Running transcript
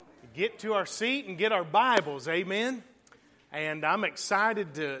get to our seat and get our Bibles, amen. And I'm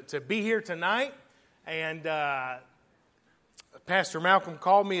excited to be here tonight. And Pastor Malcolm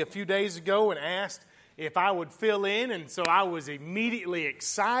called me a few days ago and asked if I would fill in. And so I was immediately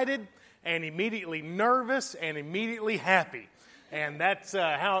excited and immediately nervous and immediately happy. And that's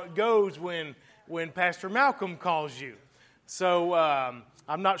how it goes when Pastor Malcolm calls you. So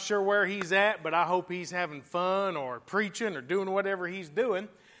I'm not sure where he's at, but I hope he's having fun or preaching or doing whatever he's doing.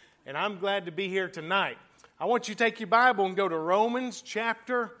 And I'm glad to be here tonight. I want you to take your Bible and go to Romans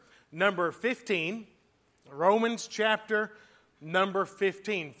chapter number 15. Romans chapter number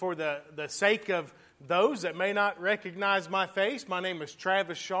 15. For the sake of those that may not recognize my face, my name is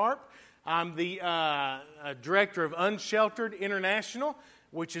Travis Sharp. I'm the director of Unsheltered International,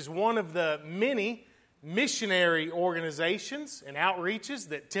 which is one of the many missionary organizations and outreaches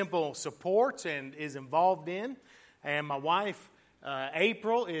that Temple supports and is involved in. And my wife,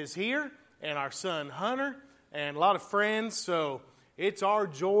 April, is here, and our son, Hunter, and a lot of friends. So it's our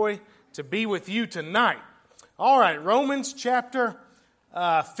joy to be with you tonight. All right, Romans chapter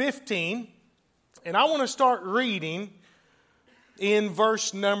 15. And I want to start reading in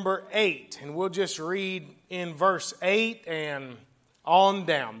verse number 8. And we'll just read in verse 8 and on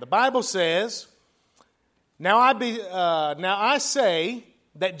down. The Bible says, Now I say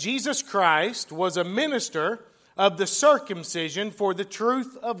that Jesus Christ was a minister of the circumcision for the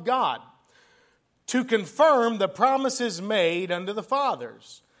truth of God, to confirm the promises made unto the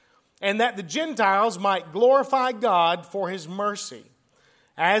fathers, and that the Gentiles might glorify God for His mercy.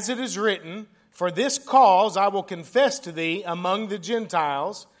 As it is written, For this cause I will confess to thee among the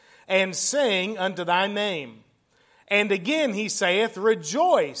Gentiles, and sing unto thy name. And again he saith,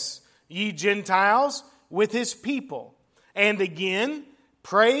 Rejoice, ye Gentiles, with His people. And again,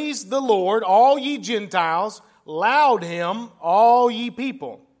 praise the Lord, all ye Gentiles, laud Him, all ye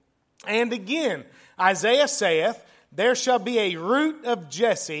people. And again, Isaiah saith, There shall be a root of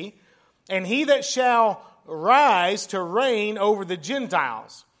Jesse, and he that shall rise to reign over the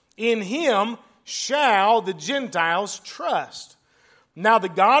Gentiles. In him shall the Gentiles trust. Now the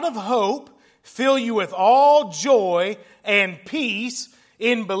God of hope fill you with all joy and peace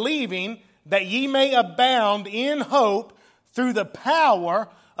in believing, that ye may abound in hope through the power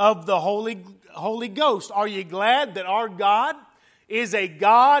of the Holy Ghost. Are you glad that our God is a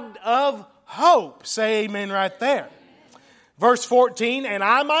God of hope? Say amen right there. Verse 14, And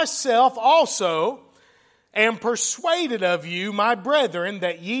I myself also am persuaded of you, my brethren,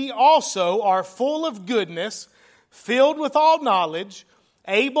 that ye also are full of goodness, filled with all knowledge,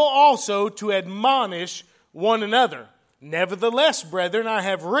 able also to admonish one another. Nevertheless, brethren, I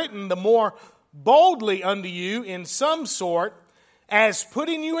have written the more boldly unto you in some sort, as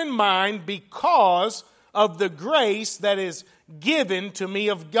putting you in mind because of the grace that is given to me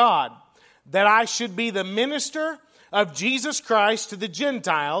of God, that I should be the minister of Jesus Christ to the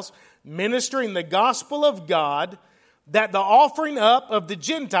Gentiles, ministering the gospel of God, that the offering up of the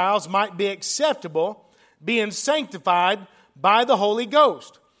Gentiles might be acceptable, being sanctified by the Holy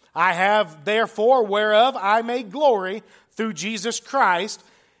Ghost. I have therefore whereof I may glory through Jesus Christ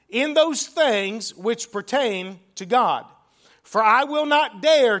in those things which pertain to God. For I will not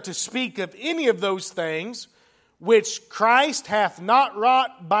dare to speak of any of those things which Christ hath not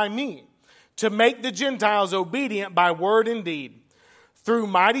wrought by me, to make the Gentiles obedient by word and deed, through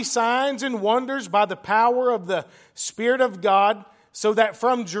mighty signs and wonders by the power of the Spirit of God, so that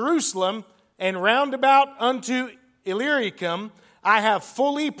from Jerusalem and round about unto Illyricum I have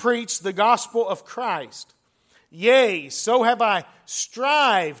fully preached the gospel of Christ. Yea, so have I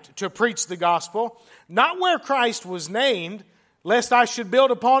strived to preach the gospel, not where Christ was named, lest I should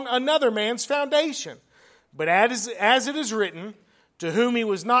build upon another man's foundation. But as it is written, To whom he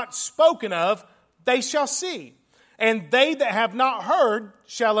was not spoken of, they shall see, and they that have not heard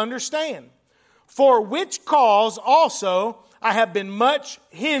shall understand. For which cause also I have been much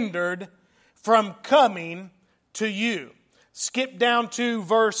hindered from coming to you. Skip down to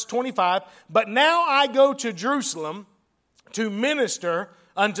verse 25. But now I go to Jerusalem to minister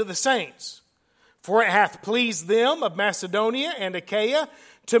unto the saints. For it hath pleased them of Macedonia and Achaia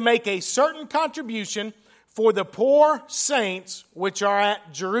to make a certain contribution for the poor saints which are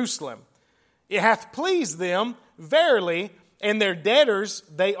at Jerusalem. It hath pleased them verily, and their debtors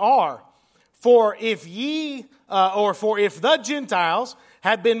they are. For if the Gentiles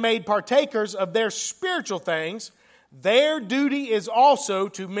have been made partakers of their spiritual things, their duty is also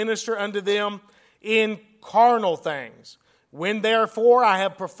to minister unto them in carnal things. When therefore I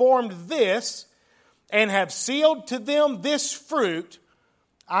have performed this, and have sealed to them this fruit,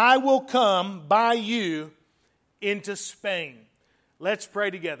 I will come by you into Spain. Let's pray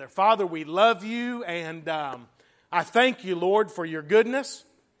together. Father, we love you, and I thank you, Lord, for your goodness.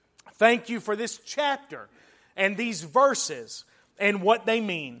 Thank you for this chapter and these verses and what they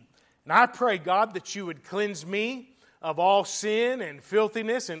mean. And I pray, God, that you would cleanse me of all sin and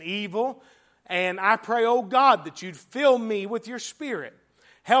filthiness and evil. And I pray, oh God, that you'd fill me with your Spirit.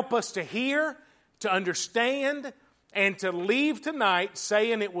 Help us to hear, to understand, and to leave tonight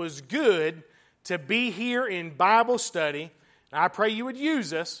saying it was good to be here in Bible study. And I pray you would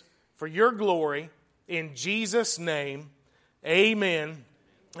use us for your glory. In Jesus' name, amen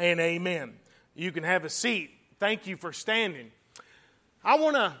and amen. You can have a seat. Thank you for standing. I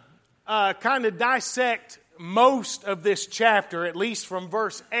want to kind of dissect most of this chapter, at least from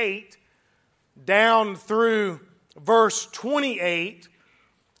verse 8 down through verse 28,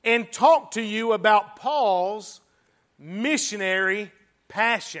 and talk to you about Paul's missionary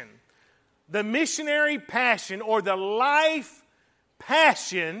passion. The missionary passion, or the life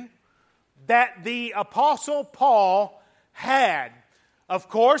passion that the Apostle Paul had. Of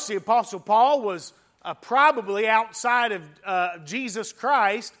course, the Apostle Paul was probably outside of Jesus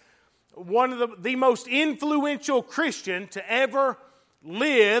Christ, one of the most influential Christian to ever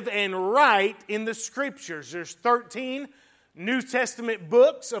live and write in the Scriptures. There's 13 New Testament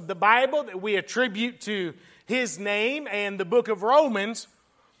books of the Bible that we attribute to his name, and the book of Romans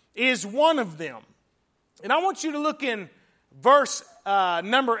is one of them. And I want you to look in verse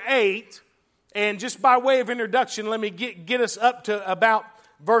number 8, and just by way of introduction, let me get us up to about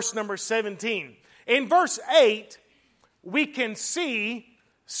verse number 17. In verse 8, we can see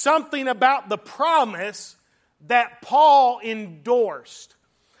something about the promise that Paul endorsed.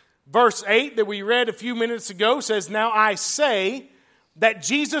 Verse 8 that we read a few minutes ago says, "Now I say that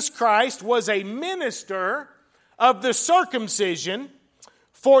Jesus Christ was a minister of the circumcision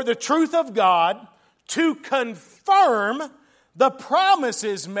for the truth of God, to confirm the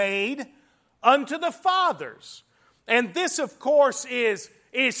promises made unto the fathers." And this, of course, is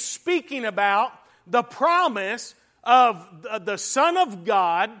speaking about the promise of the Son of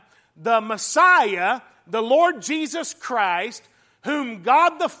God, the Messiah, the Lord Jesus Christ, whom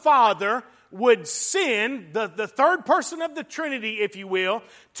God the Father would send, the third person of the Trinity, if you will,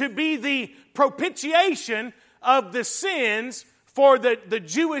 to be the propitiation of the sins for the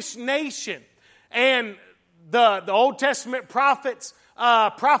Jewish nation. And the Old Testament prophets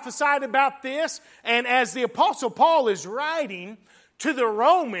prophesied about this. And as the Apostle Paul is writing to the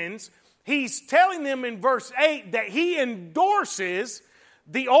Romans, he's telling them in verse 8 that he endorses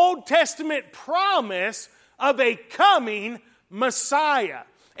the Old Testament promise of a coming Messiah.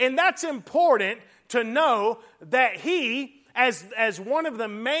 And that's important to know, that he, as one of the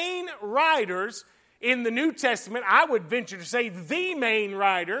main writers in the New Testament, I would venture to say the main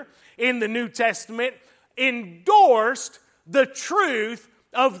writer in the New Testament, endorsed the truth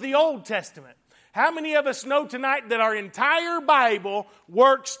of the Old Testament. How many of us know tonight that our entire Bible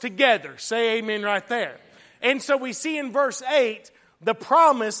works together? Say amen right there. And so we see in verse 8 the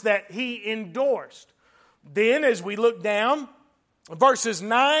promise that he endorsed. Then as we look down, verses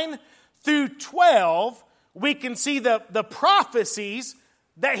 9 through 12, we can see the prophecies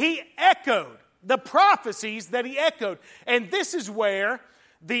that he echoed. The prophecies that he echoed. And this is where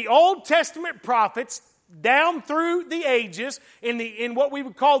the Old Testament prophets, down through the ages, in what we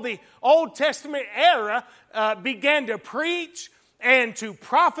would call the Old Testament era, began to preach and to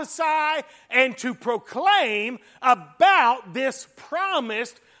prophesy and to proclaim about this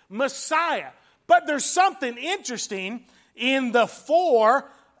promised Messiah. But there's something interesting in the 4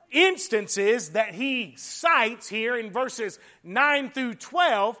 instances that he cites here in verses 9 through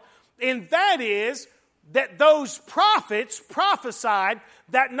 12, and that is that those prophets prophesied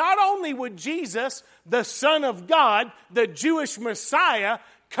that not only would Jesus, the Son of God, the Jewish Messiah,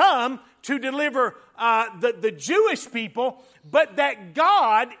 come to deliver the Jewish people, but that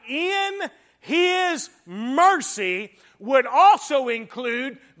God, in His mercy, would also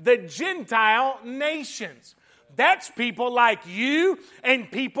include the Gentile nations. That's people like you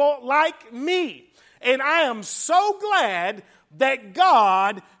and people like me. And I am so glad that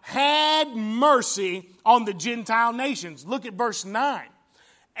God had mercy on the Gentile nations. Look at verse 9.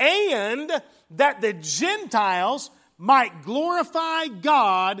 And that the Gentiles might glorify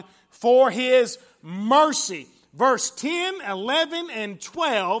God for His mercy. Verse 10, 11, and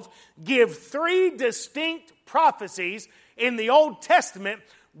 12 give 3 distinct prophecies in the Old Testament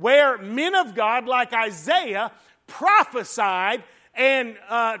where men of God like Isaiah prophesied and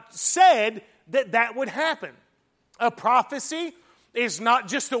said that would happen. A prophecy is not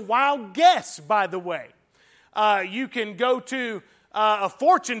just a wild guess, by the way. You can go to a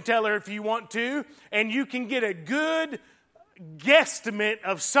fortune teller if you want to, and you can get a good guesstimate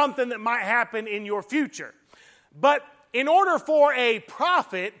of something that might happen in your future. But in order for a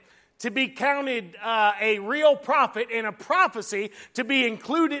prophet to be counted a real prophet and a prophecy to be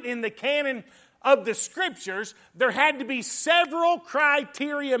included in the canon of the Scriptures, there had to be several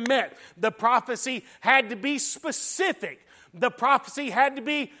criteria met. The prophecy had to be specific. The prophecy had to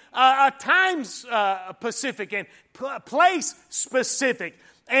be time specific and place specific.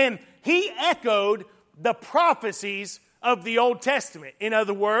 And he echoed the prophecies of the Old Testament. In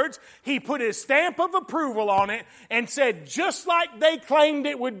other words, he put his stamp of approval on it and said, just like they claimed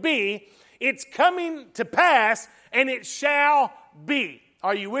it would be, it's coming to pass and it shall be.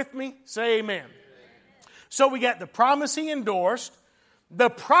 Are you with me? Say amen. So we got the promise he endorsed, the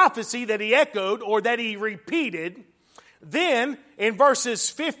prophecy that he echoed or that he repeated. Then in verses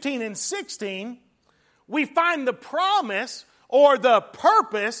 15 and 16, we find the promise or the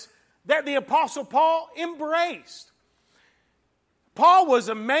purpose that the Apostle Paul embraced. Paul was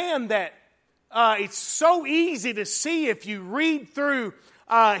a man that it's so easy to see if you read through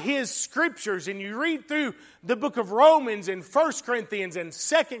his scriptures and you read through the book of Romans and 1 Corinthians and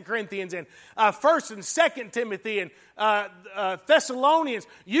 2 Corinthians and 1 and 2 Timothy and Thessalonians,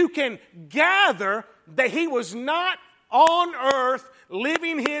 you can gather that he was not on earth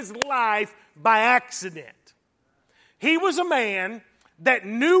living his life by accident. He was a man that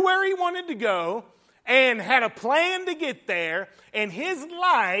knew where he wanted to go and had a plan to get there, and his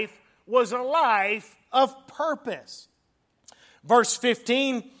life was a life of purpose. Verse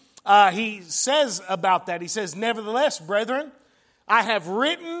 15, he says about that, he says, nevertheless, brethren, I have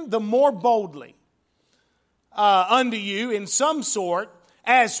written the more boldly unto you in some sort,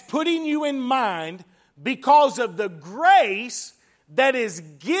 as putting you in mind, because of the grace that is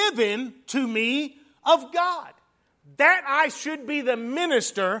given to me of God, that I should be the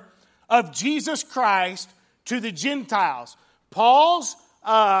minister of Jesus Christ to the Gentiles. Paul's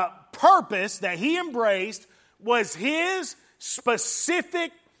purpose that he embraced was his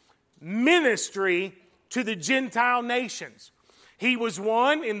specific ministry to the Gentile nations. He was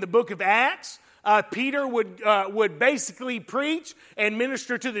one in the book of Acts. Peter would basically preach and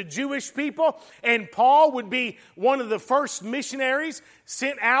minister to the Jewish people, and Paul would be one of the first missionaries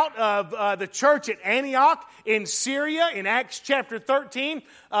sent out of the church at Antioch in Syria in Acts chapter 13.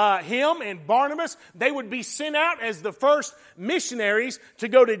 Him and Barnabas, they would be sent out as the first missionaries to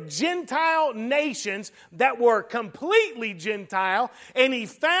go to Gentile nations that were completely Gentile, and he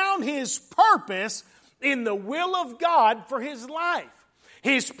found his purpose in the will of God for his life.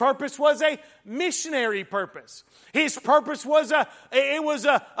 His purpose was a missionary purpose. His purpose was a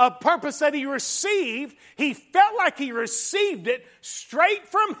purpose that he received. He felt like he received it straight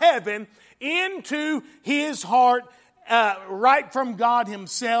from heaven into his heart, right from God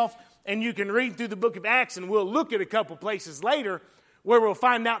himself. And you can read through the book of Acts, and we'll look at a couple places later where we'll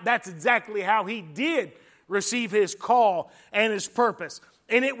find out that's exactly how he did receive his call and his purpose.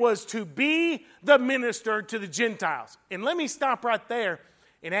 And it was to be the minister to the Gentiles. And let me stop right there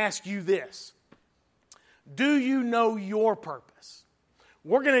and ask you this. Do you know your purpose?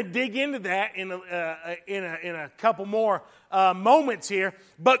 We're going to dig into that in a couple more moments here.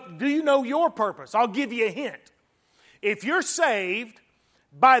 But do you know your purpose? I'll give you a hint. If you're saved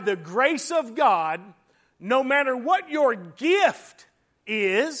by the grace of God, no matter what your gift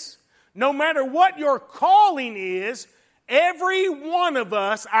is, no matter what your calling is, every one of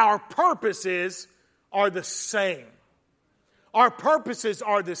us, our purposes are the same. Our purposes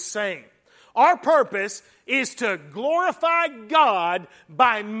are the same. Our purpose is to glorify God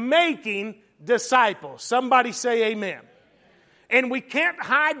by making disciples. Somebody say amen. And we can't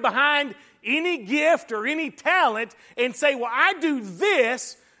hide behind any gift or any talent and say, well, I do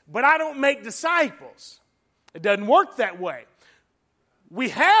this, but I don't make disciples. It doesn't work that way. We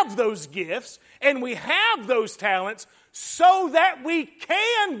have those gifts and we have those talents so that we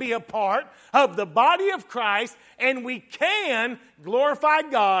can be a part of the body of Christ and we can glorify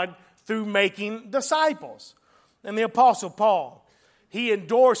God through making disciples. And the Apostle Paul, he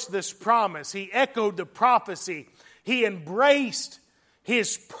endorsed this promise. He echoed the prophecy. He embraced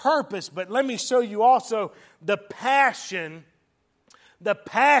his purpose. But let me show you also the passion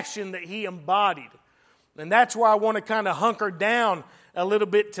that he embodied. And that's where I want to kind of hunker down a little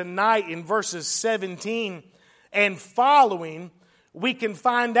bit tonight in verses 17 and following. We can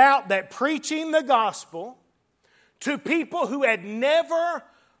find out that preaching the gospel to people who had never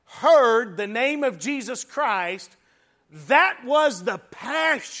heard the name of Jesus Christ, that was the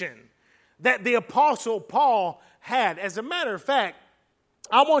passion that the Apostle Paul had. As a matter of fact,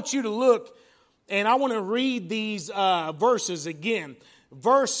 I want you to look and I want to read these verses again.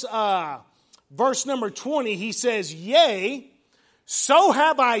 Verse number 20, he says, yea, so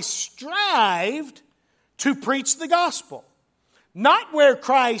have I strived to preach the gospel. Not where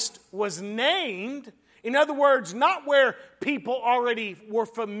Christ was named. In other words, not where people already were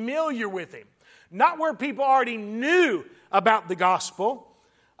familiar with him. Not where people already knew about the gospel.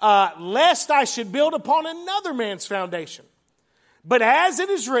 Lest I should build upon another man's foundation. But as it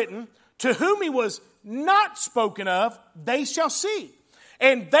is written, to whom he was not spoken of, they shall see.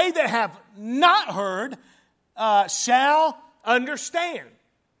 And they that have not heard shall understand.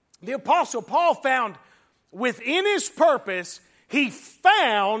 The Apostle Paul found within his purpose, he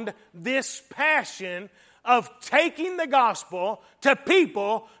found this passion of taking the gospel to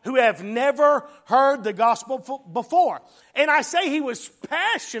people who have never heard the gospel before. And I say he was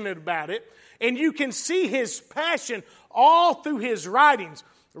passionate about it, and you can see his passion all through his writings.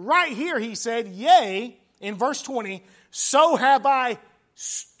 Right here he said, yea, in verse 20, so have I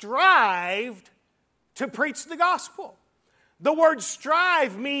strived to preach the gospel. The word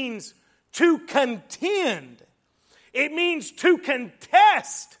strive means to contend. It means to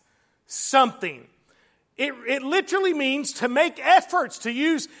contest something. It literally means to make efforts, to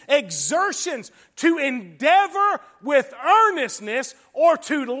use exertions, to endeavor with earnestness, or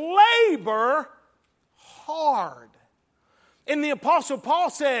to labor hard. And the Apostle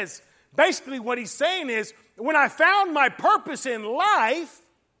Paul says, basically what he's saying is, when I found my purpose in life,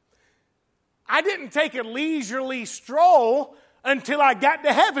 I didn't take a leisurely stroll until I got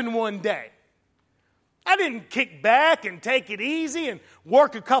to heaven one day. I didn't kick back and take it easy and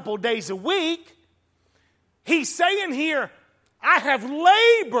work a couple days a week. He's saying here, I have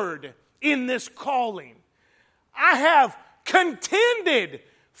labored in this calling. I have contended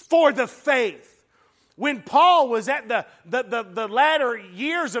for the faith. When Paul was at the latter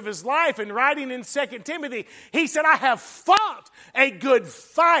years of his life and writing in 2 Timothy, he said, I have fought a good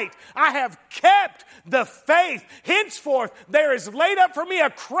fight. I have kept the faith. Henceforth, there is laid up for me a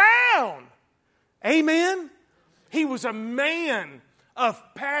crown. Amen? He was a man of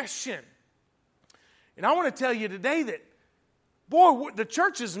passion. And I want to tell you today that, boy, the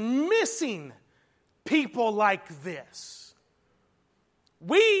church is missing people like this.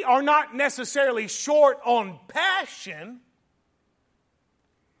 We are not necessarily short on passion,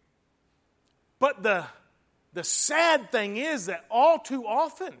 but the sad thing is that all too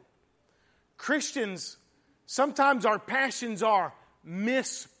often, Christians, sometimes our passions are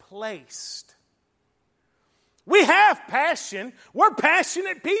misplaced. We have passion. We're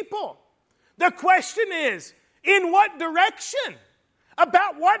passionate people. The question is, in what direction?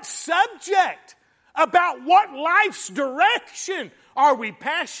 About what subject? About what life's direction are we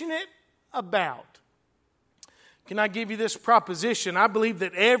passionate about? Can I give you this proposition? I believe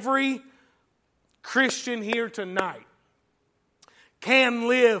that every Christian here tonight can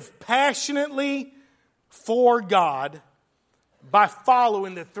live passionately for God by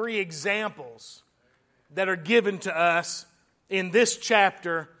following the three examples that are given to us in this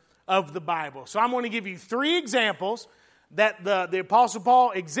chapter of the Bible. So I'm going to give you three examples that the Apostle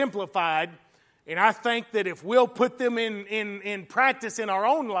Paul exemplified, and I think that if we'll put them in practice in our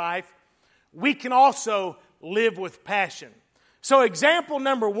own life, we can also live with passion. So example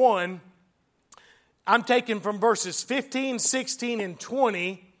number one, I'm taking from verses 15, 16, and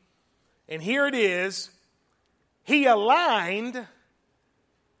 20, and here it is. He aligned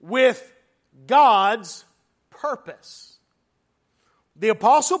with God's purpose. The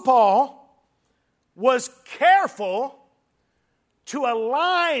Apostle Paul was careful to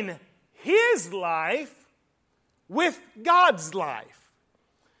align his life with God's life.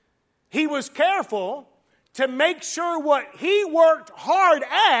 He was careful to make sure what he worked hard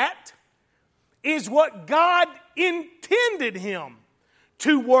at is what God intended him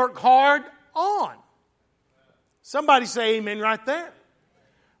to work hard on. Somebody say amen right there.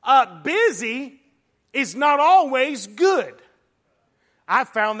 Busy is not always good. I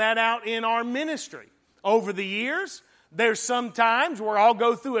found that out in our ministry. Over the years, there's some times where I'll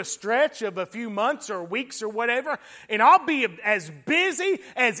go through a stretch of a few months or weeks or whatever, and I'll be as busy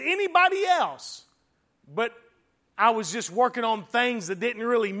as anybody else. But I was just working on things that didn't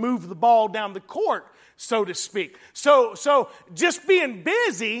really move the ball down the court, so to speak. So just being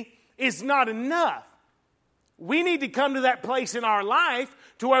busy is not enough. We need to come to that place in our life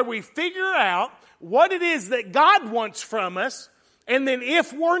to where we figure out what it is that God wants from us, and then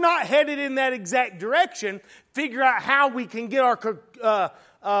if we're not headed in that exact direction, figure out how we can get our,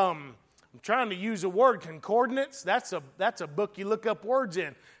 I'm trying to use a word, concordance. That's a book you look up words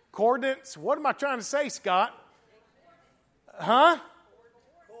in. Coordinates. What am I trying to say, Scott? Huh?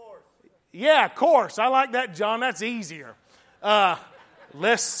 Course. Yeah, course. I like that, John. That's easier.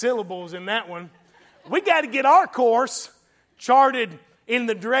 Less syllables in that one. We got to get our course charted in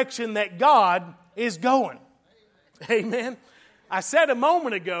the direction that God is going. Amen. I said a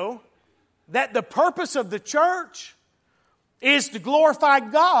moment ago that the purpose of the church is to glorify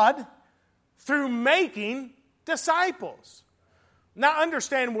God through making disciples. Now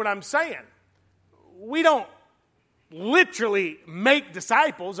understand what I'm saying. We don't literally make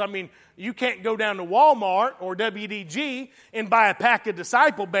disciples. I mean, you can't go down to Walmart or WDG and buy a pack of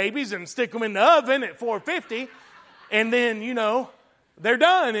disciple babies and stick them in the oven at 450 and then, they're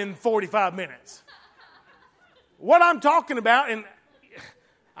done in 45 minutes. What I'm talking about, and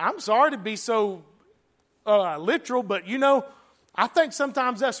I'm sorry to be so literal, but I think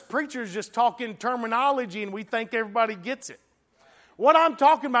sometimes us preachers just talk in terminology and we think everybody gets it. What I'm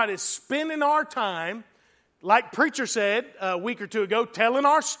talking about is spending our time, like preacher said a week or two ago, telling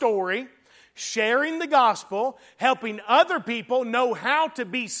our story, sharing the gospel, helping other people know how to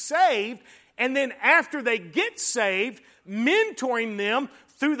be saved, and then after they get saved, mentoring them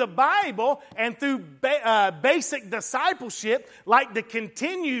through the Bible and through basic discipleship, like the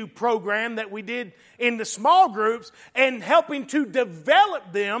Continue program that we did in the small groups, and helping to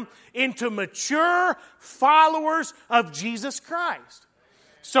develop them into mature followers of Jesus Christ.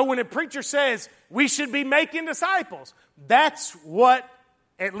 So when a preacher says we should be making disciples, that's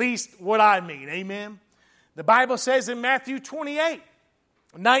at least what I mean. Amen. The Bible says in Matthew 28,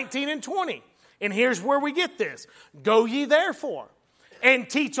 19 and 20, and here's where we get this. Go ye therefore and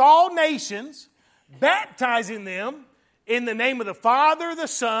teach all nations, baptizing them in the name of the Father, the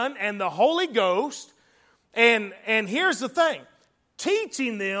Son, and the Holy Ghost. And here's the thing.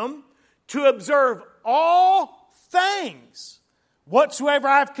 Teaching them to observe all things whatsoever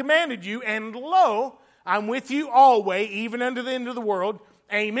I have commanded you. And lo, I'm with you always, even unto the end of the world.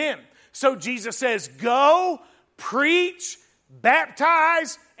 Amen. So Jesus says, go, preach,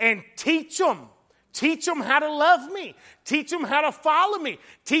 baptize, and teach them. Teach them how to love me. Teach them how to follow me.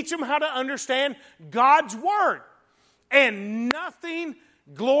 Teach them how to understand God's Word. And nothing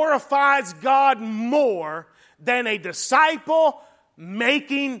glorifies God more than a disciple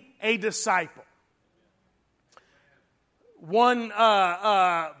making a disciple.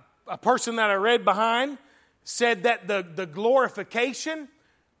 A person that I read behind said that the glorification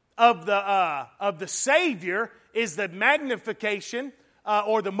of the Savior is the magnification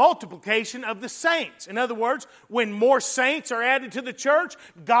or the multiplication of the saints. In other words, when more saints are added to the church,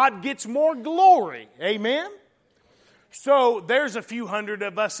 God gets more glory. Amen? So there's a few hundred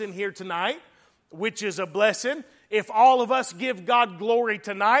of us in here tonight, which is a blessing. If all of us give God glory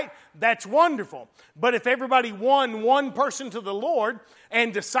tonight, that's wonderful. But if everybody won one person to the Lord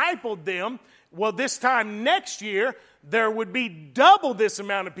and discipled them, well, this time next year, there would be double this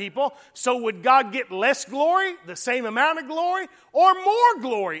amount of people. So would God get less glory, the same amount of glory, or more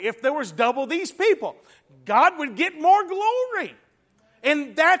glory if there was double these people? God would get more glory.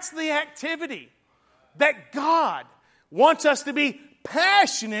 And that's the activity that God wants us to be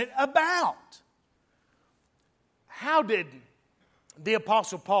passionate about. How did the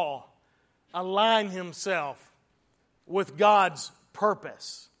Apostle Paul align himself with God's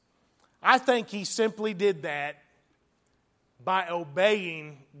purpose? I think he simply did that by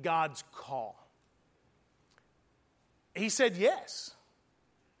obeying God's call. He said yes.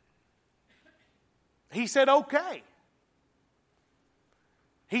 He said okay.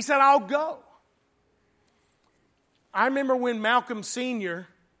 He said I'll go. I remember when Malcolm Sr.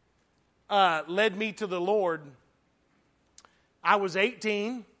 Led me to the Lord. I was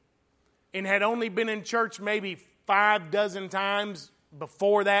 18 and had only been in church maybe 6 times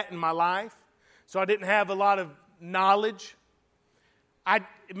before that in my life. So I didn't have a lot of knowledge.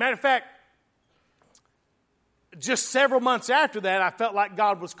 Matter of fact, just several months after that, I felt like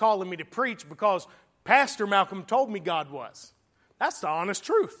God was calling me to preach because Pastor Malcolm told me God was. That's the honest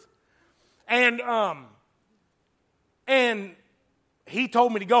truth. And he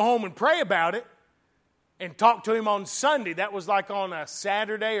told me to go home and pray about it and talk to him on Sunday. That was like on a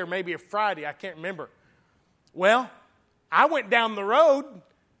Saturday or maybe a Friday. I can't remember. Well, I went down the road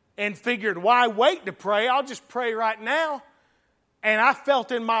and figured, why wait to pray? I'll just pray right now. And I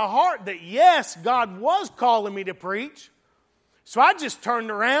felt in my heart that, yes, God was calling me to preach. So I just turned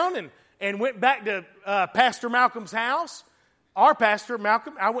around and went back to Pastor Malcolm's house. Our pastor,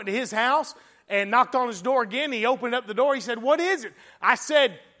 Malcolm, I went to his house and knocked on his door again. He opened up the door. He said, what is it? I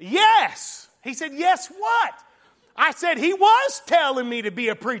said, yes. He said, yes, what? I said, he was telling me to be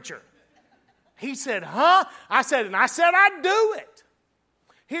a preacher. He said, huh? I said I'd do it.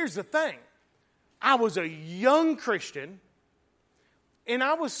 Here's the thing. I was a young Christian, and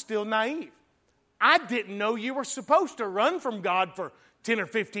I was still naive. I didn't know you were supposed to run from God for 10 or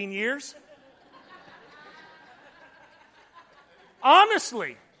 15 years.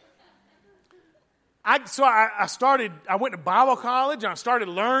 Honestly. I went to Bible college and I started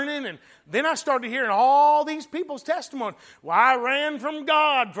learning, and then I started hearing all these people's testimony. Well, I ran from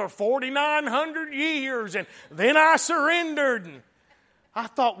God for 4,900 years and then I surrendered. And I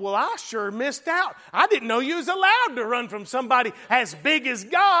thought, well, I sure missed out. I didn't know you was allowed to run from somebody as big as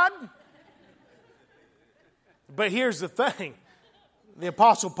God. But here's the thing. The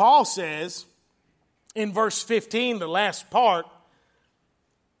Apostle Paul says in verse 15, the last part,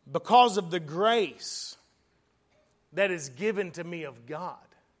 because of the grace that is given to me of God.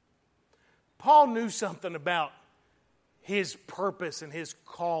 Paul knew something about his purpose and his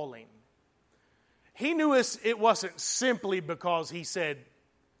calling. He knew it wasn't simply because he said,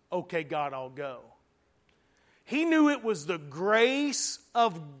 okay, God, I'll go. He knew it was the grace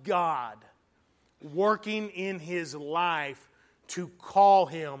of God working in his life to call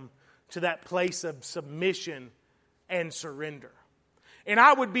him to that place of submission and surrender. And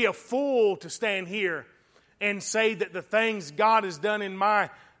I would be a fool to stand here and say that the things God has done in my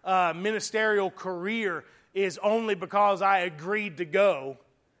ministerial career is only because I agreed to go.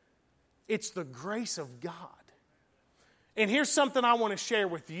 It's the grace of God. And here's something I want to share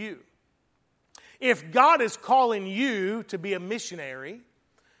with you. If God is calling you to be a missionary,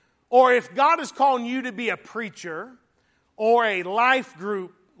 or if God is calling you to be a preacher, or a life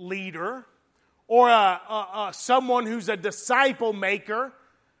group leader, or someone who's a disciple maker,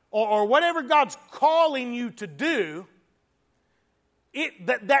 or whatever God's calling you to do,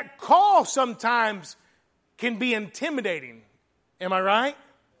 that call sometimes can be intimidating. Am I right?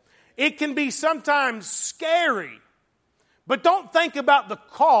 It can be sometimes scary. But don't think about the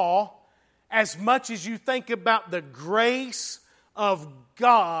call as much as you think about the grace of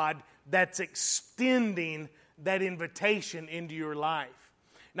God that's extending that invitation into your life.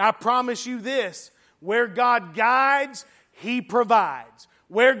 Now, I promise you this, where God guides, He provides.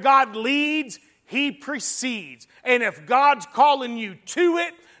 Where God leads, He precedes. And if God's calling you to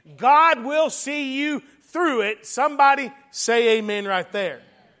it, God will see you through it. Somebody say amen right there.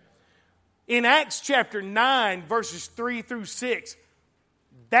 In Acts chapter 9, verses 3 through 6,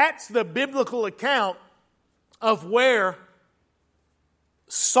 that's the biblical account of where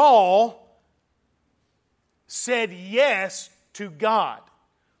Saul said yes to God.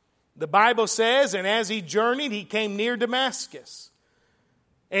 The Bible says, and as he journeyed, he came near Damascus.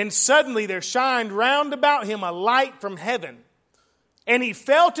 And suddenly there shined round about him a light from heaven. And he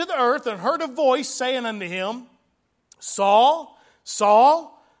fell to the earth and heard a voice saying unto him, Saul, Saul,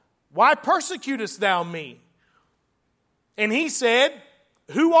 why persecutest thou me? And he said,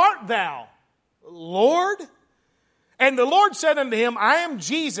 Who art thou, Lord? And the Lord said unto him, I am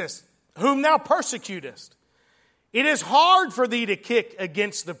Jesus, whom thou persecutest. It is hard for thee to kick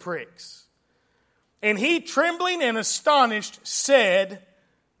against the pricks. And he, trembling and astonished, said,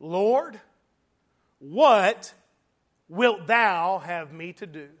 Lord, what wilt thou have me to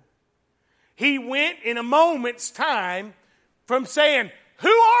do? He went in a moment's time from saying, Who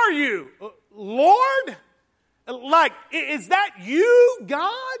are you, Lord? Like, is that you,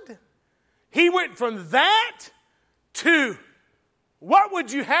 God? He went from that to, what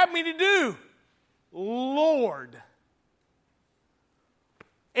would you have me to do? Lord.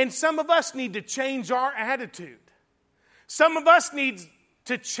 And some of us need to change our attitude. Some of us need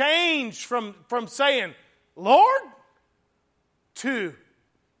to change from saying, Lord, to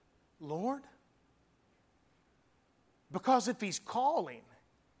Lord. Because if He's calling,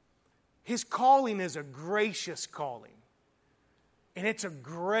 His calling is a gracious calling. And it's a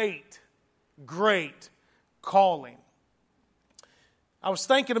great, great calling. I was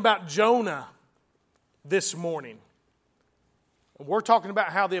thinking about Jonah this morning. We're talking about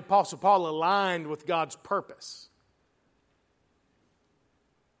how the Apostle Paul aligned with God's purpose.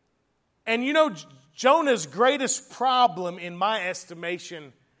 And you know, Jonah's greatest problem, in my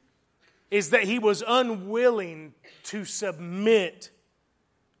estimation, is that he was unwilling to submit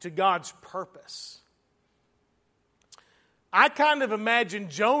to God's purpose. I kind of imagine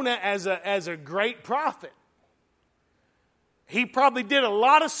Jonah as a great prophet. He probably did a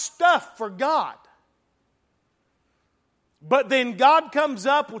lot of stuff for God. But then God comes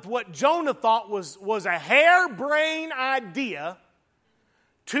up with what Jonah thought was a harebrained idea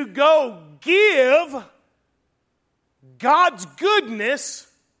to go give God's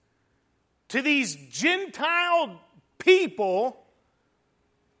goodness to these Gentile people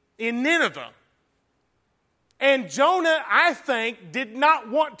in Nineveh. And Jonah, I think, did not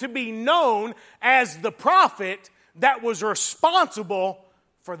want to be known as the prophet that was responsible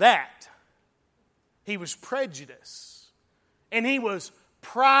for that. He was prejudiced. And he was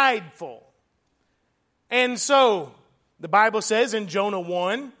prideful. And so The Bible says in Jonah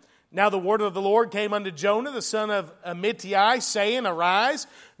 1, "Now the word of the Lord came unto Jonah, the son of Amittai, saying, Arise,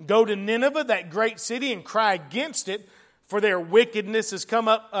 go to Nineveh, that great city, and cry against it, for their wickedness has come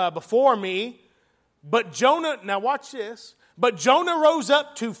up before me." But Jonah, now watch this, but Jonah rose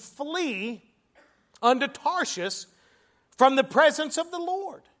up to flee unto Tarshish from the presence of the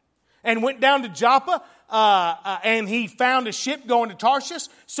Lord, and went down to Joppa, and he found a ship going to Tarshish,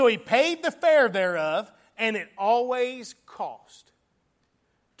 so he paid the fare thereof, and it always cost.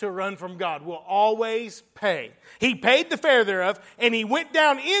 To run from God will always pay. He paid the fare thereof, and he went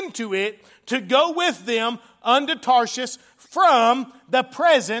down into it to go with them unto Tarshish from the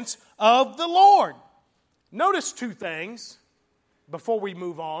presence of the Lord. Notice two things before we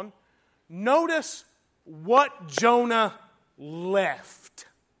move on. Notice what Jonah left.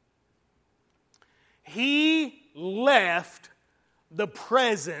 He left the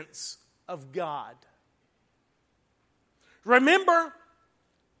presence of God. Remember,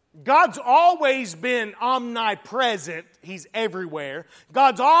 God's always been omnipresent. He's everywhere.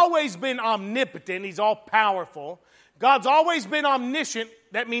 God's always been omnipotent. He's all-powerful. God's always been omniscient.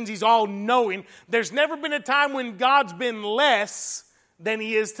 That means He's all-knowing. There's never been a time when God's been less than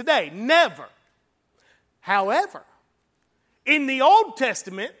He is today. Never. However, in the Old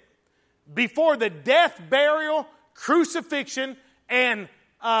Testament, before the death, burial, crucifixion, and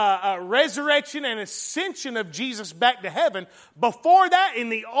resurrection and ascension of Jesus back to heaven, before that, in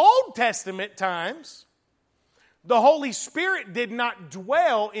the Old Testament times, the Holy Spirit did not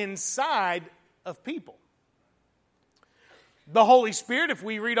dwell inside of people. The Holy Spirit, if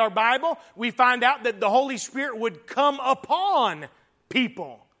we read our Bible, we find out that the Holy Spirit would come upon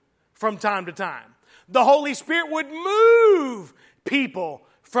people from time to time. The Holy Spirit would move people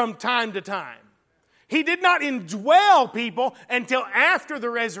from time to time. He did not indwell people until after the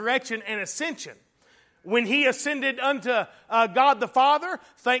resurrection and ascension. When He ascended unto God the Father,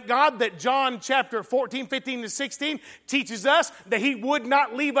 thank God that John chapter 14, 15 to 16 teaches us that He would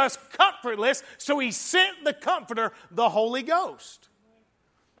not leave us comfortless, so He sent the Comforter, the Holy Ghost.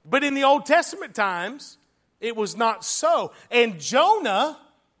 But in the Old Testament times, it was not so. And Jonah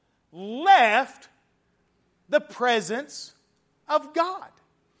left the presence of God.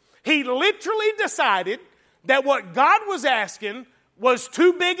 He literally decided that what God was asking was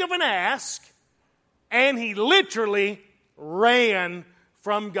too big of an ask, and he literally ran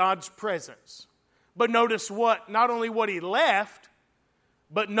from God's presence. But notice not only what he left,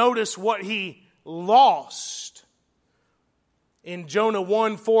 but notice what he lost. In Jonah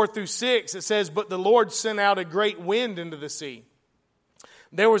 1, 4 through 6, it says, "But the Lord sent out a great wind into the sea.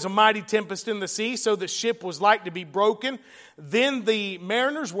 There was a mighty tempest in the sea, so the ship was like to be broken. Then the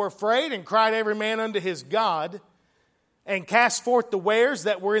mariners were afraid and cried every man unto his God, and cast forth the wares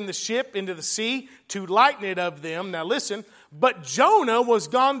that were in the ship into the sea to lighten it of them." Now listen, "But Jonah was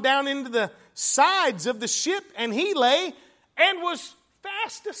gone down into the sides of the ship, and he lay and was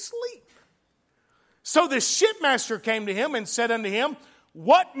fast asleep. So the shipmaster came to him and said unto him,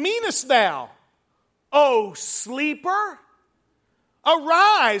 What meanest thou, O sleeper?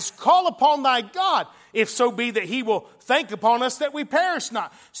 Arise, call upon thy God, if so be that He will think upon us that we perish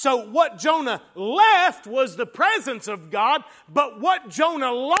not." So what Jonah left was the presence of God, but what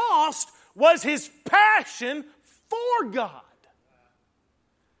Jonah lost was his passion for God.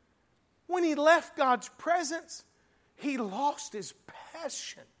 When he left God's presence, he lost his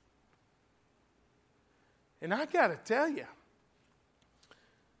passion. And I got to tell you,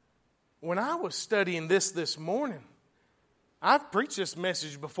 when I was studying this morning, I've preached this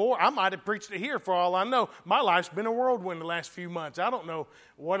message before. I might have preached it here for all I know. My life's been a whirlwind the last few months. I don't know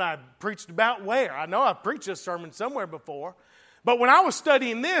what I preached about where. I know I've preached this sermon somewhere before. But when I was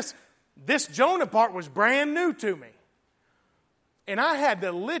studying this Jonah part was brand new to me. And I had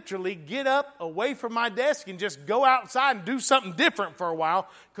to literally get up away from my desk and just go outside and do something different for a while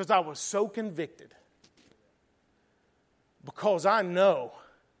because I was so convicted. Because I know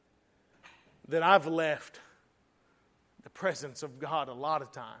that I've left the presence of God a lot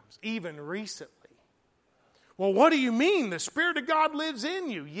of times, even recently. Well, what do you mean? The Spirit of God lives in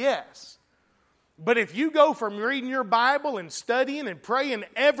you. Yes. But if you go from reading your Bible and studying and praying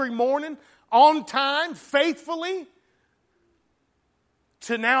every morning, on time, faithfully,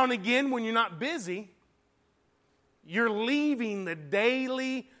 to now and again when you're not busy, you're leaving the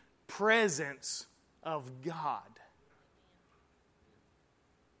daily presence of God.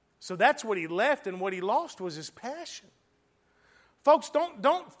 So that's what he left, and what he lost was his passion. Folks,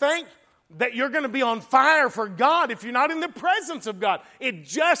 don't think that you're going to be on fire for God if you're not in the presence of God. It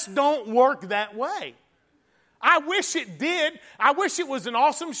just don't work that way. I wish it did. I wish it was an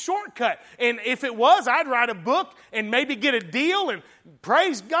awesome shortcut. And if it was, I'd write a book and maybe get a deal and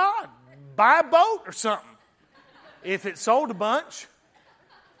praise God, buy a boat or something. If it sold a bunch,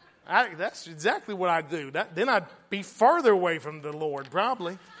 that's exactly what I'd do. Then I'd be further away from the Lord,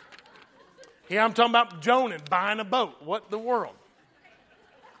 probably. Here I'm talking about Jonah buying a boat. What in the world?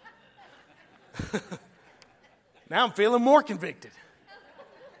 Now I'm feeling more convicted.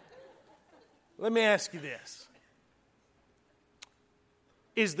 Let me ask you this.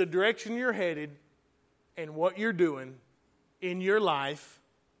 Is the direction you're headed and what you're doing in your life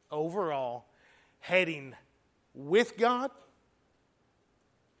overall heading with God,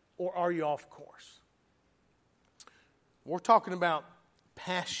 or are you off course? We're talking about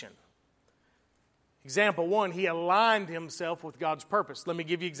passion. Example 1, he aligned himself with God's purpose. Let me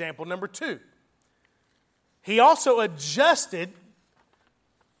give you example number 2. He also adjusted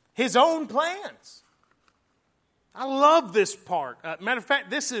his own plans. I love this part. Matter of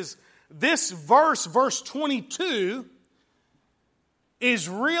fact, this verse 22, is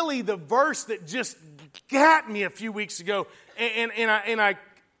really the verse that just got me a few weeks ago. And I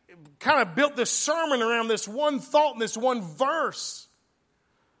kind of built this sermon around this one thought and this one verse.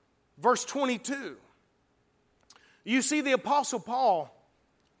 Verse 22. You see, the Apostle Paul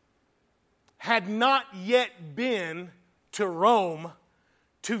had not yet been to Rome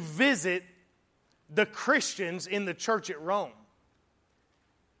to visit the Christians in the church at Rome.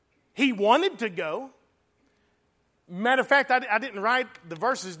 He wanted to go. Matter of fact, I didn't write the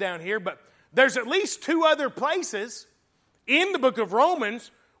verses down here, but there's at least 2 other places in the book of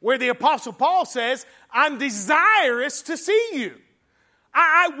Romans where the Apostle Paul says, I'm desirous to see you.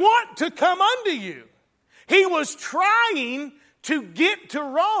 I want to come unto you. He was trying to get to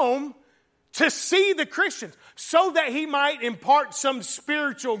Rome to see the Christians so that he might impart some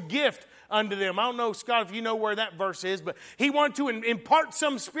spiritual gift unto them. I don't know, Scott, if you know where that verse is, but he wanted to impart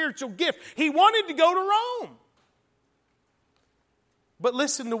some spiritual gift. He wanted to go to Rome. But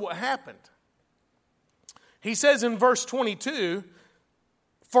listen to what happened. He says in verse 22,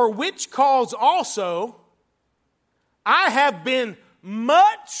 for which cause also I have been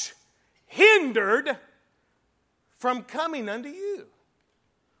much hindered from coming unto you.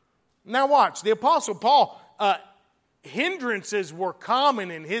 Now watch, the Apostle Paul, hindrances were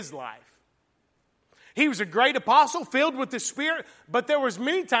common in his life. He was a great apostle, filled with the Spirit, but there was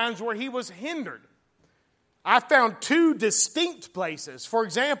many times where he was hindered. I found 2 distinct places. For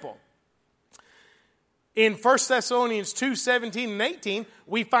example, in 1 Thessalonians 2, 17 and 18,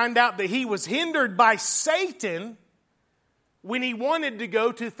 we find out that he was hindered by Satan when he wanted to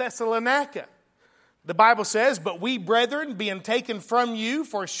go to Thessalonica. The Bible says, but we, brethren, being taken from you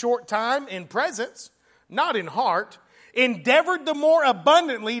for a short time in presence, not in heart, endeavored the more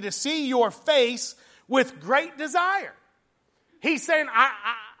abundantly to see your face with great desire. He's saying,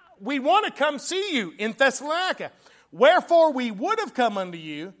 we want to come see you in Thessalonica. Wherefore we would have come unto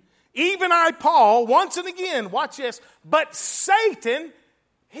you, even I, Paul, once and again, watch this, but Satan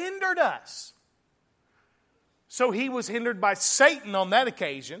hindered us. So he was hindered by Satan on that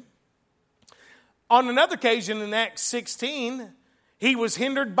occasion. On another occasion in Acts 16, he was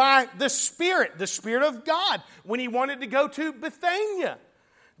hindered by the Spirit of God, when he wanted to go to Bithynia.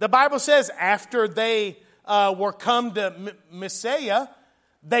 The Bible says after they were come to Mysia,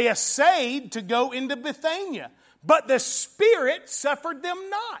 they essayed to go into Bithynia, but the Spirit suffered them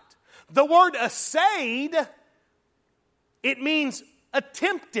not. The word essayed, it means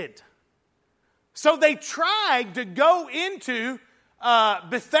attempted. So they tried to go into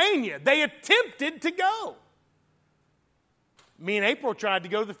Bithynia. They attempted to go. Me and April tried to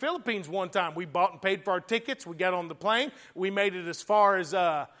go to the Philippines one time. We bought and paid for our tickets. We got on the plane. We made it as far as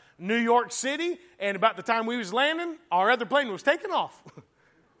New York City. And about the time we was landing, our other plane was taking off.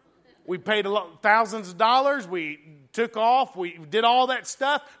 We paid thousands of dollars. We took off. We did all that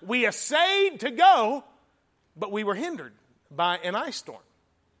stuff. We essayed to go, but we were hindered by an ice storm.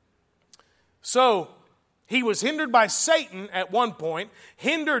 So he was hindered by Satan at one point,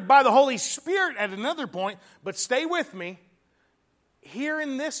 hindered by the Holy Spirit at another point. But stay with me. Here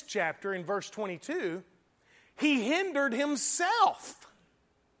in this chapter, in verse 22, he hindered himself.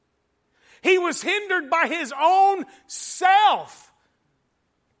 He was hindered by his own self.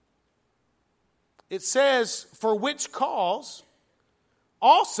 It says, for which cause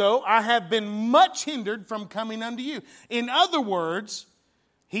also I have been much hindered from coming unto you. In other words,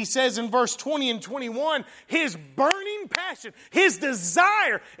 he says in verse 20 and 21, his burning passion, his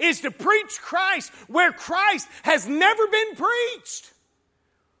desire is to preach Christ where Christ has never been preached.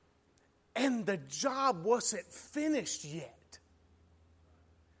 And the job wasn't finished yet.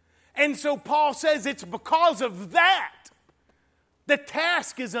 And so Paul says it's because of that. The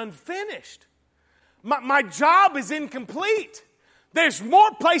task is unfinished. My job is incomplete. There's more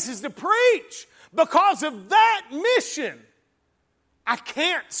places to preach because of that mission. I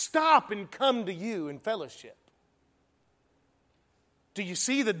can't stop and come to you in fellowship. Do you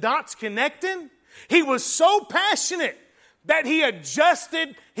see the dots connecting? He was so passionate that he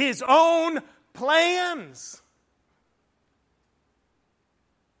adjusted his own plans.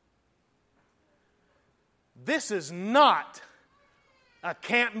 This is not a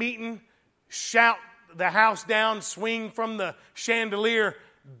camp meeting, shout the house down, swing from the chandelier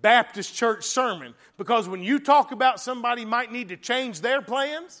Baptist church sermon. Because when you talk about somebody might need to change their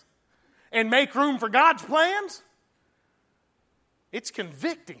plans and make room for God's plans, it's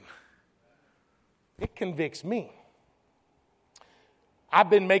convicting. It convicts me. I've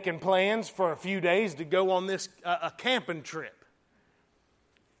been making plans for a few days to go on this a camping trip.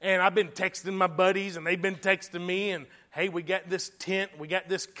 And I've been texting my buddies, and they've been texting me, and hey, we got this tent, we got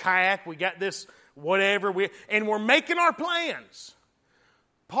this kayak, we got this whatever, and we're making our plans.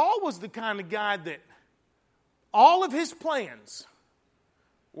 Paul was the kind of guy that all of his plans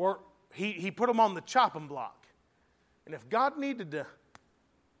were, he put them on the chopping block. And if God needed to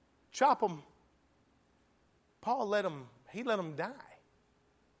chop them, Paul let them die.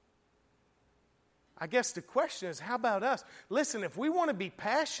 I guess the question is, how about us? Listen, if we want to be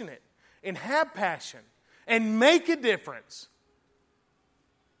passionate and have passion and make a difference,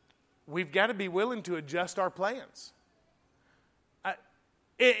 we've got to be willing to adjust our plans.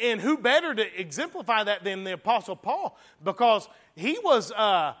 And who better to exemplify that than the Apostle Paul? Because he was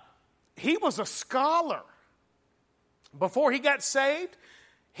a scholar. Before he got saved,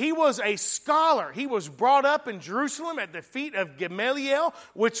 he was a scholar. He was brought up in Jerusalem at the feet of Gamaliel,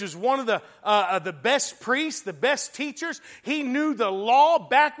 which is one of the best priests, the best teachers. He knew the law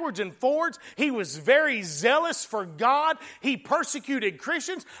backwards and forwards. He was very zealous for God. He persecuted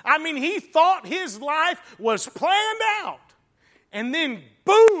Christians. I mean, he thought his life was planned out. And then,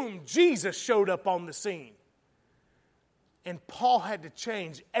 boom, Jesus showed up on the scene. And Paul had to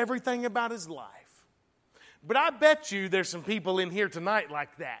change everything about his life. But I bet you there's some people in here tonight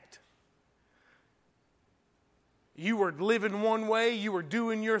like that. You were living one way, you were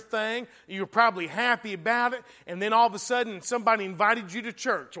doing your thing, you were probably happy about it, and then all of a sudden somebody invited you to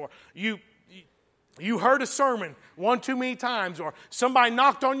church, or you heard a sermon one too many times, or somebody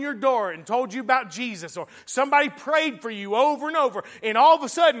knocked on your door and told you about Jesus, or somebody prayed for you over and over, and all of a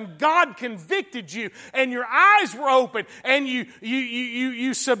sudden God convicted you and your eyes were open and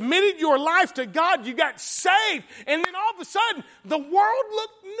you submitted your life to God, you got saved, and then all of a sudden the world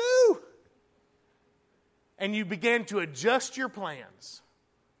looked new and you began to adjust your plans.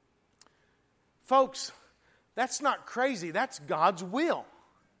 Folks, that's not crazy, that's God's will.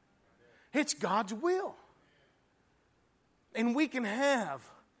 It's God's will. And we can have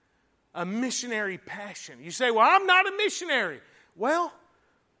a missionary passion. You say, well, I'm not a missionary. Well,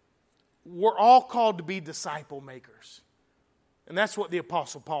 we're all called to be disciple makers. And that's what the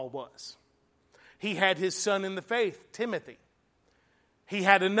Apostle Paul was. He had his son in the faith, Timothy. He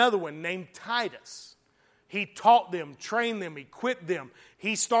had another one named Titus. He taught them, trained them, equipped them.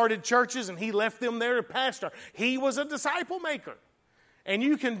 He started churches and he left them there to pastor. He was a disciple maker. And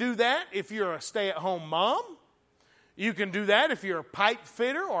you can do that if you're a stay-at-home mom. You can do that if you're a pipe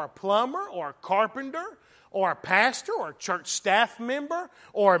fitter or a plumber or a carpenter or a pastor or a church staff member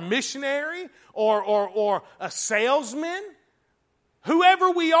or a missionary or a salesman. Whoever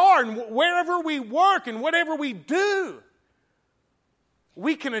we are and wherever we work and whatever we do,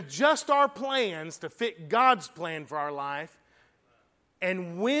 we can adjust our plans to fit God's plan for our life.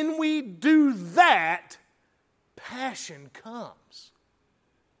 And when we do that, passion comes.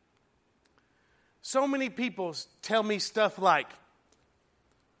 So many people tell me stuff like,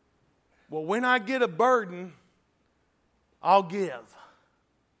 well, when I get a burden, I'll give.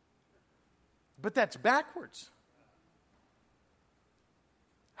 But that's backwards.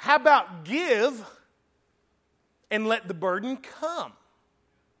 How about give and let the burden come?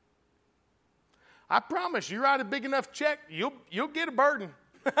 I promise you write a big enough check, you'll get a burden.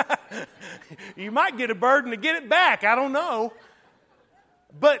 You might get a burden to get it back, I don't know.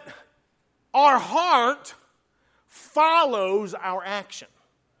 But our heart follows our action.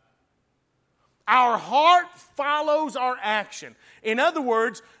 Our heart follows our action. In other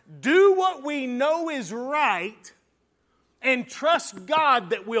words, do what we know is right and trust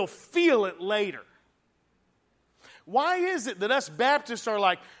God that we'll feel it later. Why is it that us Baptists are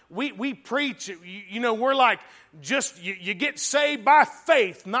like, we preach, we're like, just, you get saved by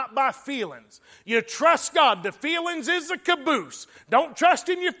faith, not by feelings. You trust God. The feelings is a caboose. Don't trust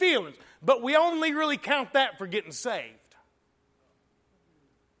in your feelings. But we only really count that for getting saved.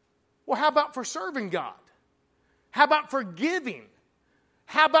 Well, how about for serving God? How about for giving?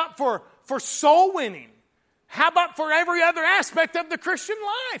 How about for soul winning? How about for every other aspect of the Christian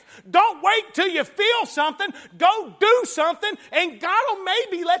life? Don't wait till you feel something. Go do something, and God will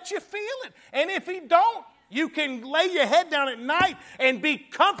maybe let you feel it. And if He don't, you can lay your head down at night and be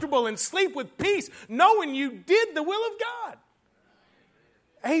comfortable and sleep with peace, knowing you did the will of God.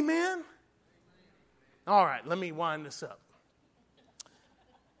 Amen? All right, let me wind this up.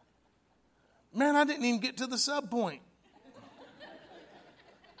 Man, I didn't even get to the sub point.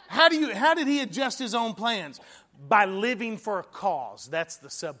 How did He adjust His own plans? By living for a cause. That's the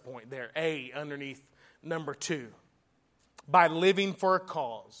sub point there. A underneath number 2. By living for a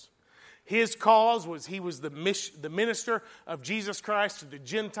cause. His cause was He was the minister of Jesus Christ to the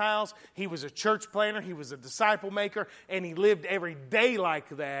Gentiles. He was a church planner. He was a disciple maker. And He lived every day like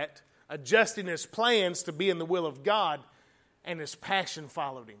that, adjusting His plans to be in the will of God. And His passion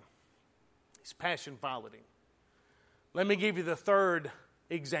followed Him. His passion followed Him. Let me give you the third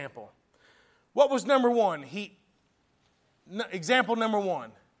example. What was number 1? Example number 1.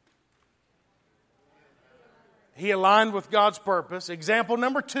 He aligned with God's purpose. Example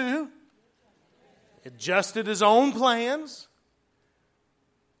number 2. Adjusted his own plans.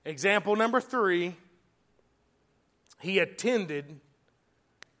 Example number 3. He attended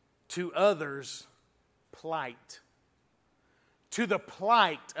to others' plight. To the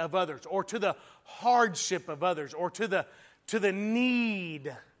plight of others, or to the hardship of others, or to the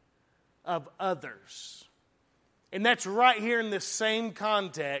need of others. And that's right here in this same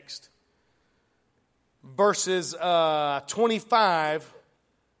context, verses 25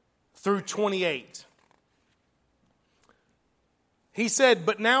 through 28. He said,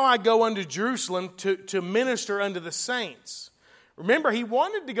 "But now I go unto Jerusalem to minister unto the saints." Remember, he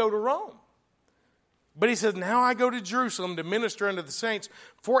wanted to go to Rome. But he said, "Now I go to Jerusalem to minister unto the saints,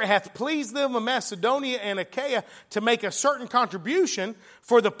 for it hath pleased them of Macedonia and Achaia to make a certain contribution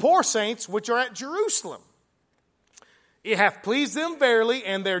for the poor saints which are at Jerusalem. It hath pleased them verily,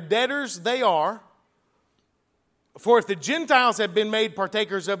 and their debtors they are. For if the Gentiles have been made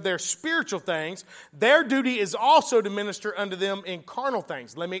partakers of their spiritual things, their duty is also to minister unto them in carnal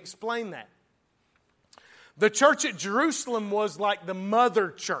things." Let me explain that. The church at Jerusalem was like the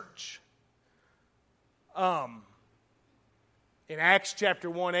mother church. In Acts chapter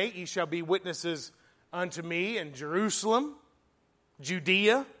 1:8, "Ye shall be witnesses unto me in Jerusalem,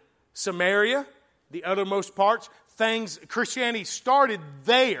 Judea, Samaria, the uttermost parts." Christianity started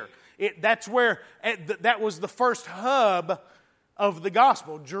there. That was the first hub of the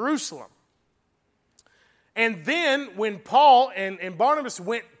gospel, Jerusalem. And then when Paul and Barnabas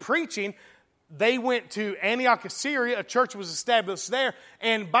went preaching, they went to Antioch of Syria. A church was established there.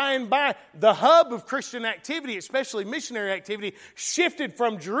 And by, the hub of Christian activity, especially missionary activity, shifted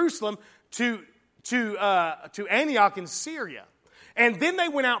from Jerusalem to Antioch in Syria. And then they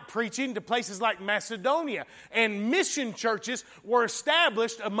went out preaching to places like Macedonia. And mission churches were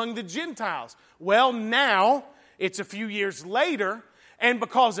established among the Gentiles. Well, now, it's a few years later, and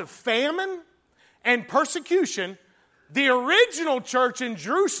because of famine and persecution, the original church in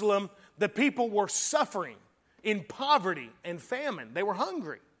Jerusalem, the people were suffering in poverty and famine. They were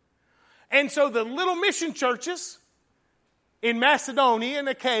hungry. And so the little mission churches in Macedonia and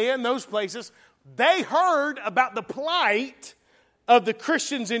Achaia and those places, they heard about the plight of the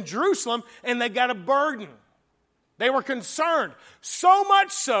Christians in Jerusalem, and they got a burden. They were concerned. So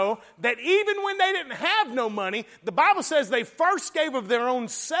much so that even when they didn't have no money, the Bible says they first gave of their own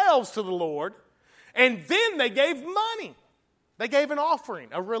selves to the Lord, and then they gave money. They gave an offering,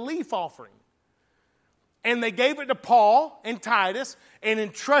 a relief offering. And they gave it to Paul and Titus and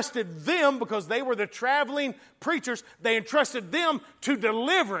entrusted them, because they were the traveling preachers, they entrusted them to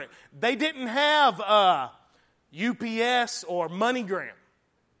deliver it. They didn't have UPS or MoneyGram.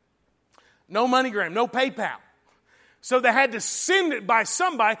 No MoneyGram, no PayPal. So they had to send it by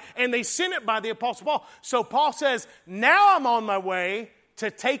somebody, and they sent it by the Apostle Paul. So Paul says, now I'm on my way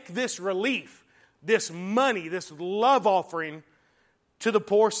to take this relief, this money, this love offering to the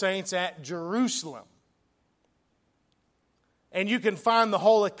poor saints at Jerusalem. And you can find the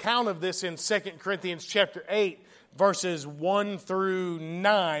whole account of this in 2 Corinthians chapter 8, verses 1 through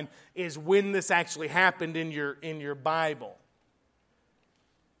 9 is when this actually happened in your Bible.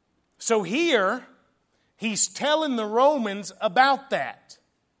 So here, he's telling the Romans about that.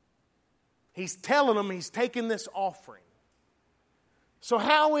 He's telling them he's taking this offering. So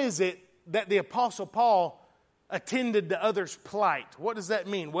how is it that the Apostle Paul attended to others' plight? What does that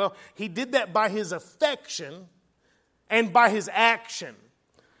mean? Well, he did that by his affection and by his action.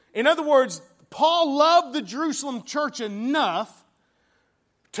 In other words, Paul loved the Jerusalem church enough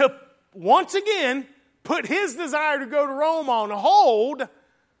to, once again, put his desire to go to Rome on hold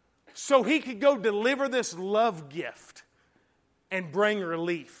so he could go deliver this love gift and bring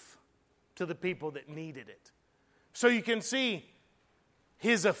relief to the people that needed it. So you can see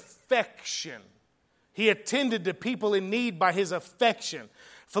his affection. He attended to people in need by his affection.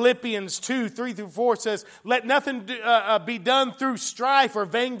 Philippians 2, 3 through 4 says, "Let nothing be done through strife or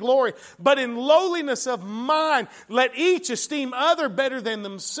vainglory, but in lowliness of mind, let each esteem other better than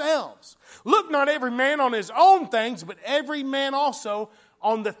themselves. Look not every man on his own things, but every man also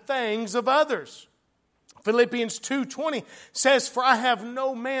on the things of others." Philippians 2:20 says, "For I have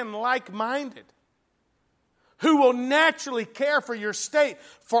no man like-minded, who will naturally care for your state.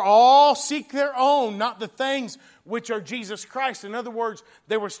 For all seek their own, not the things which are Jesus Christ." In other words,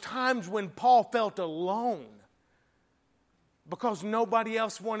 there was times when Paul felt alone because nobody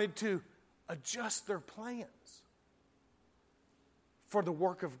else wanted to adjust their plans for the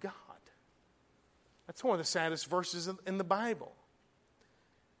work of God. That's one of the saddest verses in the Bible.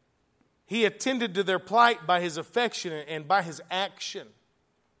 He attended to their plight by his affection and by his action.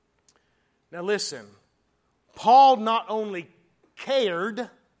 Now listen, Paul not only cared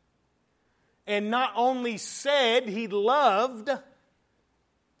and not only said he loved,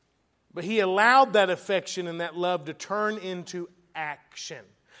 but he allowed that affection and that love to turn into action.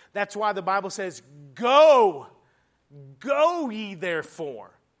 That's why the Bible says, "Go ye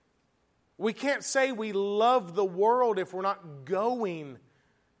therefore." We can't say we love the world if we're not going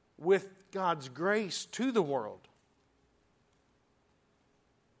with God's grace to the world.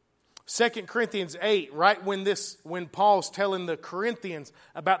 2 Corinthians 8, right when Paul's telling the Corinthians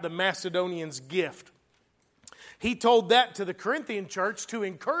about the Macedonians' gift, he told that to the Corinthian church to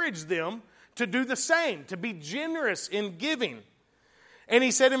encourage them to do the same, to be generous in giving. And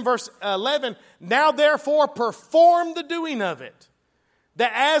he said in verse 11, "Now therefore perform the doing of it,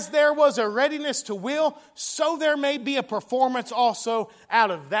 that as there was a readiness to will, so there may be a performance also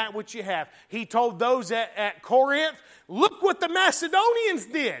out of that which you have." He told those at Corinth, look what the Macedonians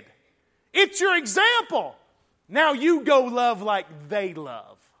did. It's your example. Now you go love like they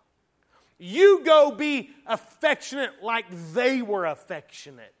love. You go be affectionate like they were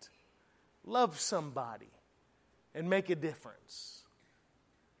affectionate. Love somebody and make a difference.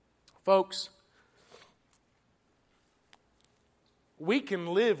 Folks, we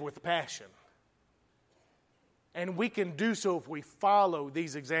can live with passion. And we can do so if we follow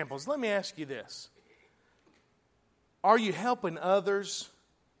these examples. Let me ask you this. Are you helping others?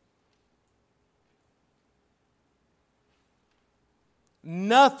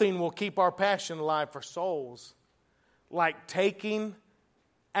 Nothing will keep our passion alive for souls like taking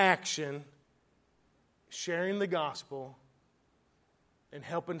action, sharing the gospel, and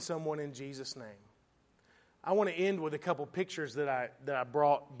helping someone in Jesus' name. I want to end with a couple pictures that I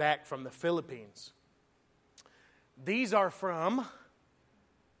brought back from the Philippines. These are from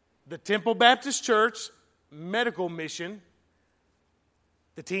the Temple Baptist Church Medical Mission.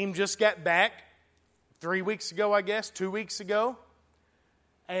 The team just got back 3 weeks ago, I guess, 2 weeks ago.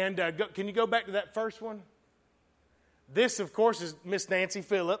 And can you go back to that first one? This, of course, is Miss Nancy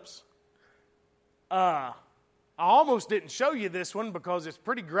Phillips. I almost didn't show you this one because it's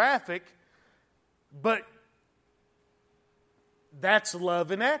pretty graphic, but that's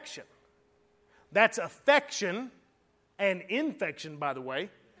love in action. That's affection and infection, by the way.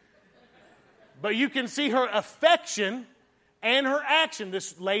 But you can see her affection and her action.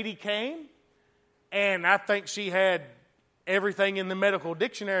 This lady came, and I think she had everything in the medical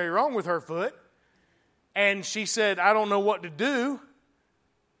dictionary wrong with her foot. And she said, "I don't know what to do."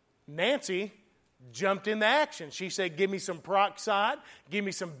 Nancy jumped into action. She said, "Give me some peroxide, give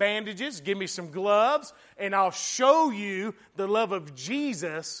me some bandages, give me some gloves, and I'll show you the love of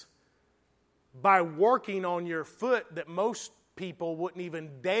Jesus by working on your foot that most people wouldn't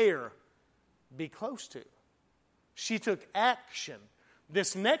even dare be close to." She took action.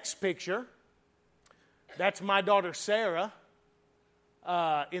 This next picture, that's my daughter Sarah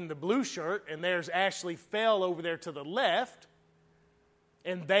in the blue shirt, and there's Ashley Fell over there to the left.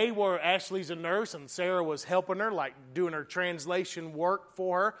 And Ashley's a nurse, and Sarah was helping her, like doing her translation work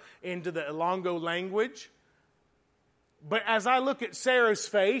for her into the Ilongo language. But as I look at Sarah's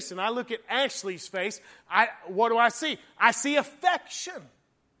face and I look at Ashley's face, what do I see? I see affection.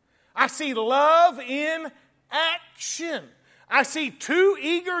 I see love in action. I see two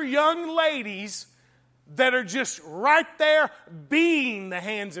eager young ladies that are just right there being the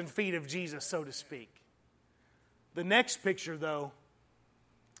hands and feet of Jesus, so to speak. The next picture, though,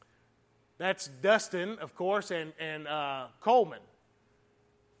 that's Dustin, of course, and Coleman.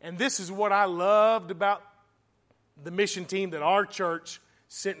 And this is what I loved about the mission team that our church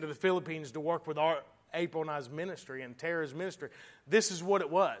sent to the Philippines to work with our April and I's ministry and Tara's ministry. This is what it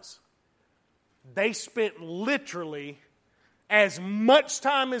was. They spent literally as much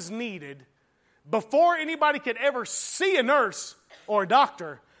time as needed. Before anybody could ever see a nurse or a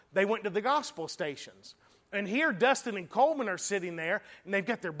doctor, they went to the gospel stations. And here Dustin and Coleman are sitting there, and they've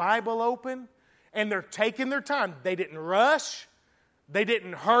got their Bible open, and they're taking their time. They didn't rush. They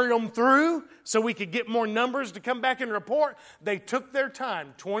didn't hurry them through so we could get more numbers to come back and report. They took their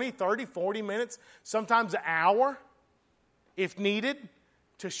time, 20, 30, 40 minutes, sometimes an hour, if needed,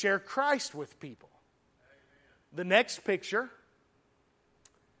 to share Christ with people. The next picture,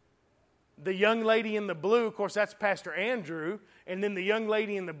 the young lady in the blue, of course, that's Pastor Andrew. And then the young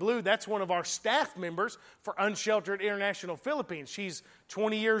lady in the blue, that's one of our staff members for Unsheltered International Philippines. She's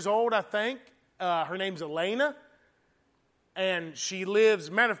 20 years old, I think. Her name's Elena. And she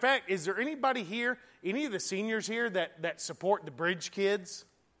lives, matter of fact, is there anybody here, any of the seniors here that support the Bridge Kids?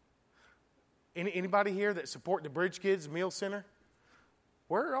 Anybody here that support the Bridge Kids Meal Center?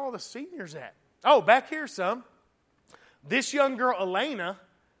 Where are all the seniors at? Oh, back here some. This young girl, Elena,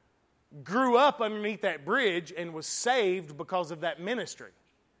 grew up underneath that bridge and was saved because of that ministry.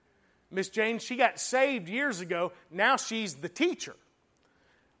 Miss Jane, she got saved years ago. Now she's the teacher.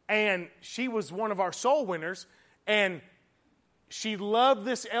 And she was one of our soul winners. And she loved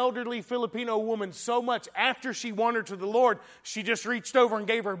this elderly Filipino woman so much. After she won her to the Lord, she just reached over and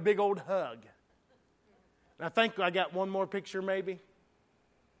gave her a big old hug. And I think I got one more picture maybe.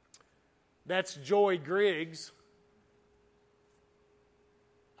 That's Joy Griggs.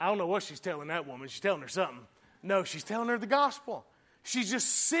 I don't know what she's telling that woman. She's telling her something. No, she's telling her the gospel. She's just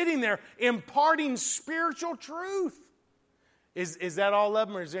sitting there imparting spiritual truth. Is that all of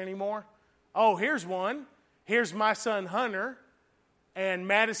them, or is there any more? Oh, here's one. Here's my son Hunter and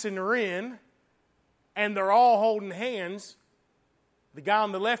Madison Wren, and they're all holding hands. The guy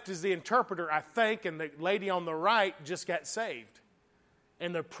on the left is the interpreter, I think, and the lady on the right just got saved.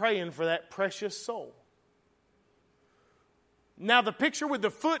 And they're praying for that precious soul. Now, the picture with the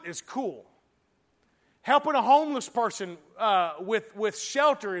foot is cool. Helping a homeless person with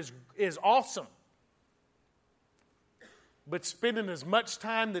shelter is awesome. But spending as much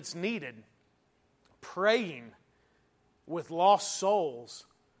time that's needed praying with lost souls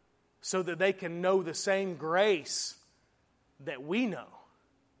so that they can know the same grace that we know,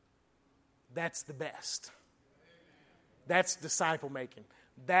 that's the best. That's disciple making.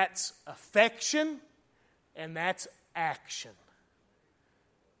 That's affection, and that's action.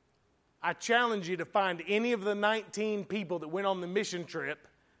 I challenge you to find any of the 19 people that went on the mission trip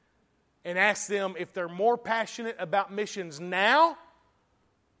and ask them if they're more passionate about missions now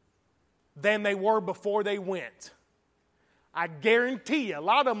than they were before they went. I guarantee you, a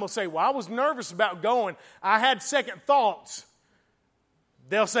lot of them will say, well, I was nervous about going. I had second thoughts.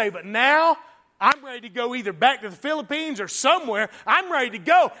 They'll say, but now I'm ready to go either back to the Philippines or somewhere. I'm ready to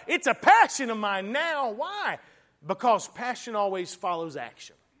go. It's a passion of mine now. Why? Because passion always follows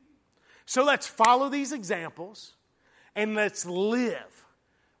action. So let's follow these examples and let's live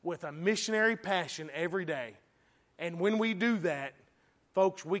with a missionary passion every day. And when we do that,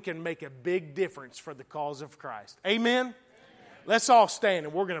 folks, we can make a big difference for the cause of Christ. Amen? Amen. Let's all stand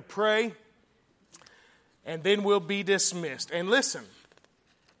and we're going to pray and then we'll be dismissed. And listen,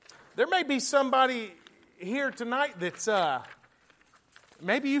 there may be somebody here tonight that's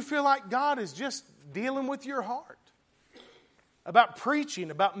maybe you feel like God is just dealing with your heart. About preaching,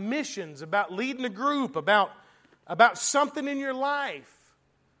 about missions, about leading a group, about something in your life.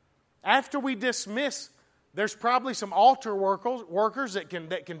 After we dismiss, there's probably some altar workers that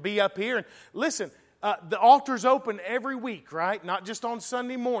can be up here. And listen, the altar's open every week, right? Not just on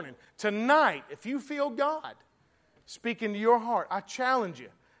Sunday morning. Tonight, if you feel God speaking to your heart, I challenge you.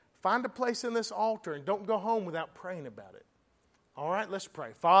 Find a place in this altar and don't go home without praying about it. All right, let's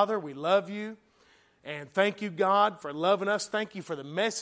pray. Father, we love you. And thank you, God, for loving us. Thank you for the message.